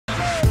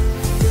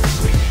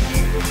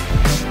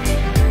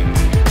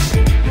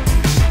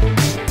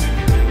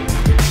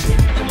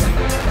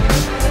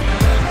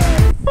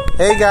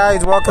Hey guys,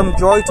 welcome to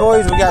Joy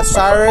Toys. We got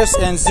Cyrus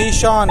and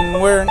Zeeshan,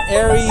 and we're in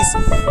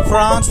HYERES,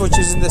 France, which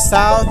is in the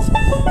south.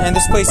 And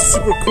this place is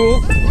super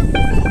cool.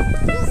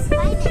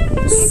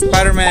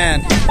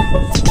 Spider-Man.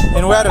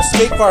 And we're at a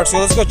skate park, so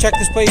let's go check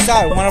this place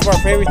out. One of our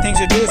favorite things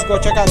to do is go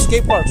check out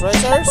skate parks, right,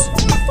 Cyrus?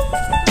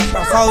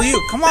 I'll follow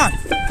you. Come on.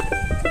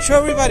 Show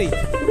everybody.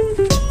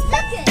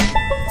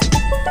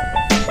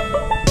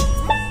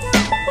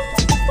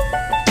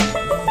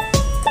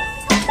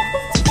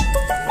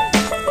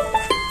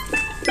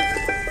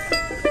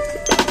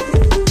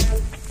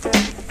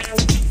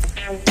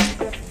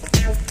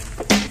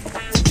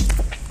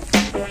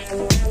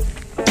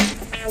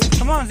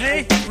 Come on,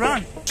 Zay,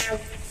 run.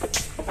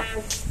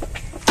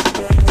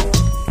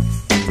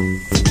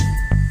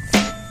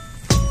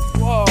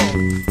 Whoa,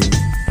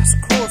 that's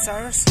cool,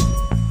 Cyrus.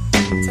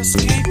 It's a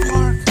skate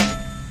park.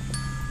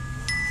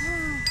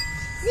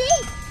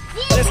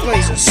 This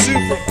place is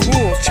super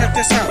cool. Check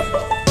this out.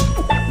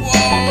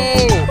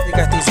 Whoa, they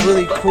got these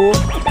really cool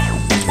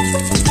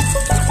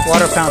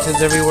water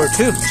fountains everywhere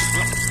too.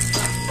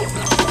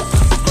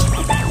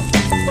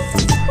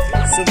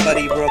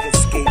 Somebody broke a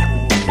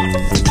skateboard.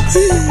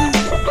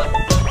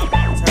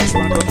 Cyrus, you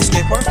want to go to the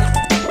skate park?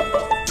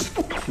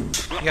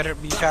 You gotta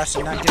be fast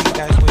and not get you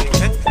guys wait,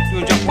 okay? Do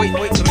a jump. Wait,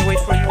 let me wait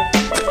for you.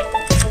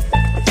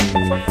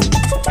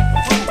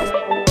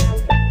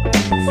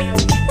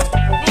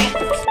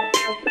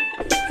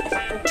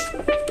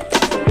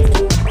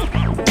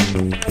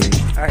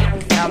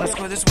 Alright, now let's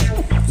go this way.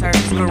 Cyrus,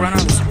 let's go run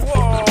on this.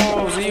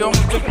 Whoa, so you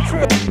almost took a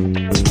trip.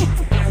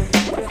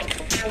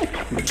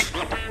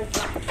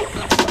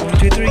 1,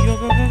 2, 3, go.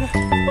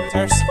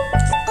 Cyrus.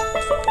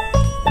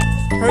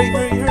 Hurry.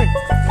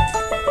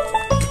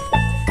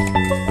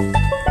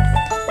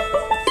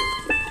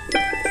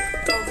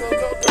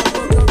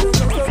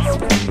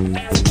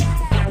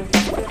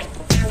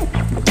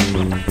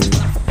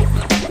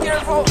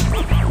 Careful.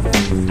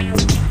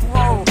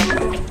 Whoa.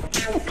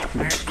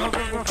 Alright, go.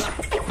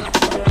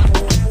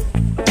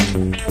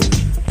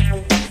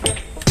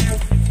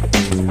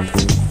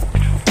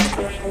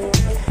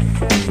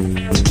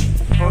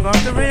 Hold on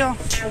to the rail.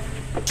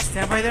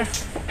 Stand by there.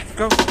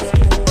 Go.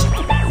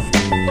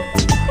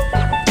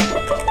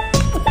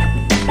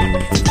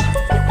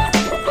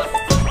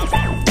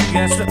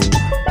 Yes.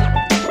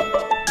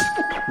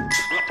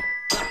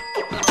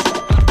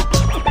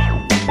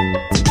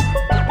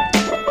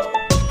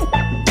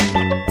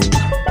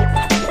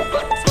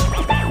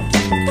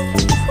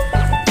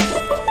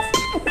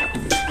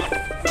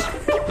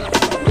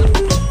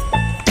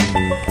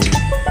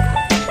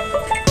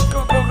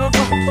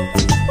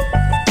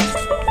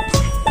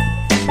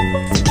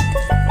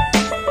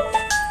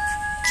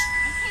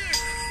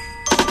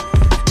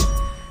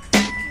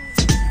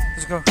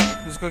 Go.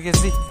 Let's go get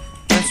Z.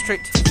 Run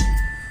straight.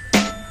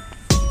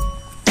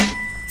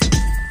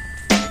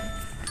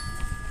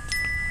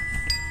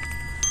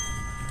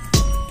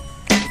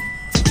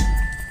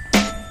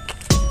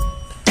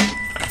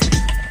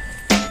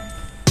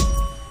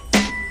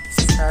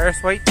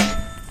 Cyrus, wait.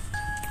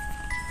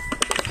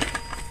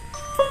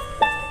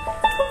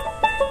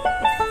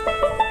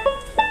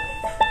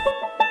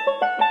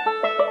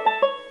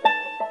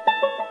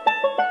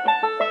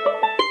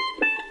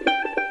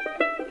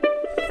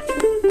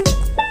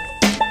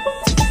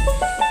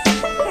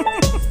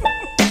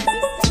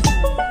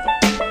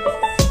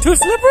 Too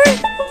slippery?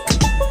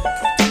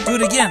 Do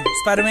it again,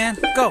 Spider-Man.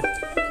 Go.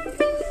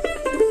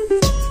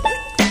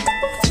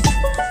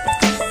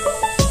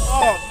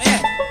 Oh,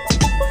 man.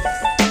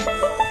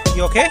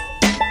 You okay?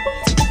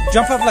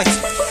 Jump up like...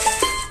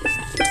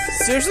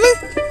 Seriously?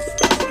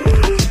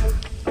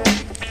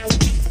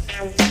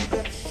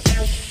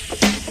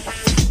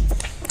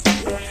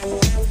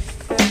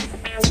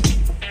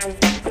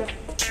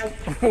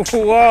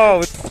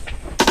 Whoa.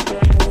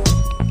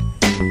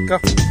 Go.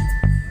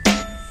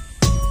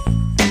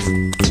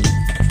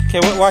 Okay,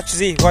 watch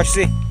Z.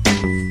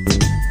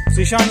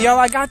 Zeeshan, yell,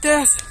 I got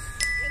this.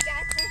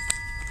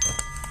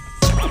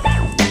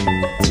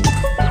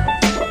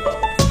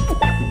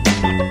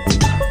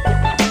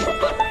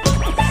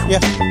 Yeah.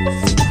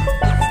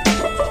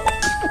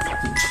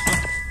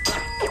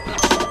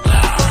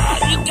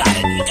 You got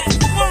it.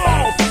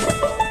 Whoa!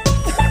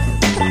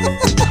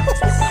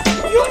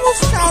 You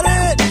almost got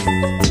it.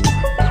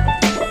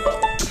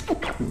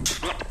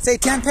 Say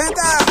Tan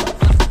Panther.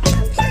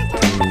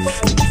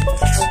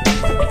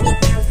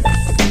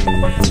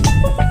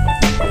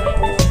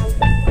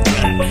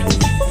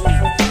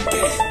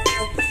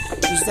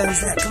 Use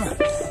Daddy's leg, come on.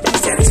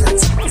 Use Daddy's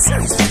legs.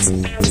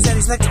 Use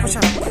Daddy's legs, push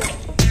up. Come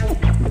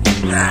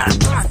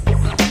on.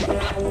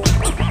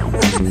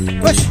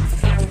 Push.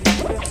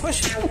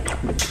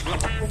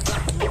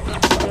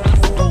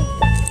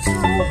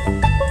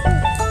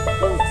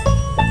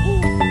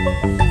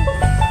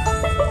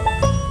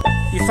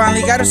 You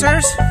finally got it,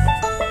 Cyrus?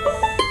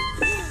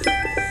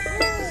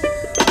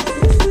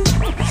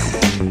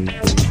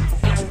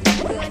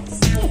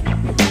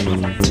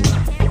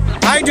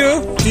 I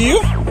do. Do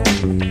you?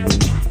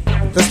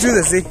 Let's do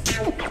this, Z.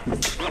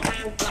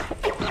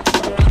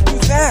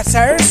 Who's that,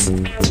 Cyrus?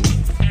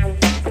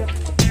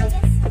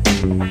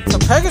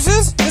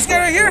 Pegasus? This guy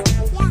right here?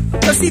 Yeah.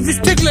 Let's see if he's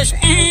ticklish.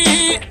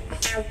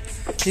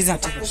 He's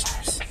not ticklish.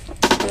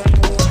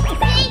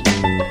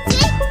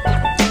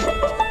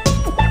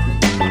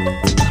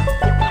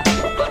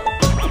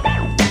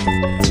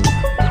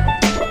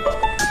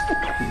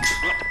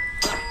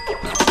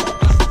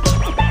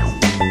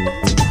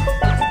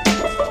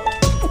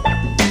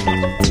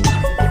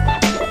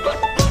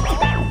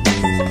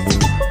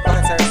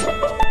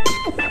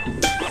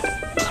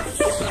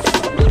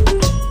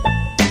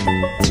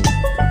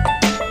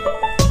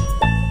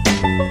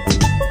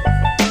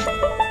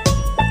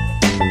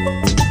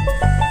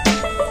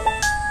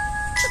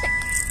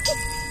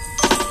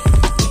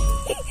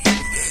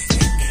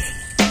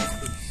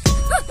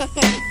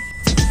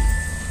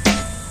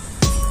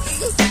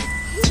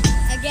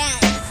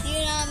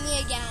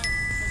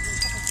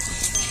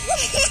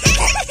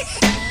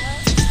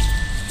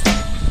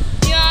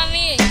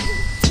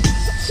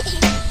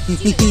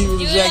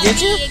 Did I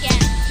get you?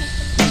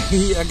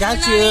 I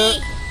got you.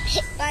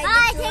 Bye.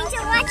 Thanks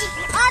for watching.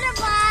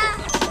 Autobot.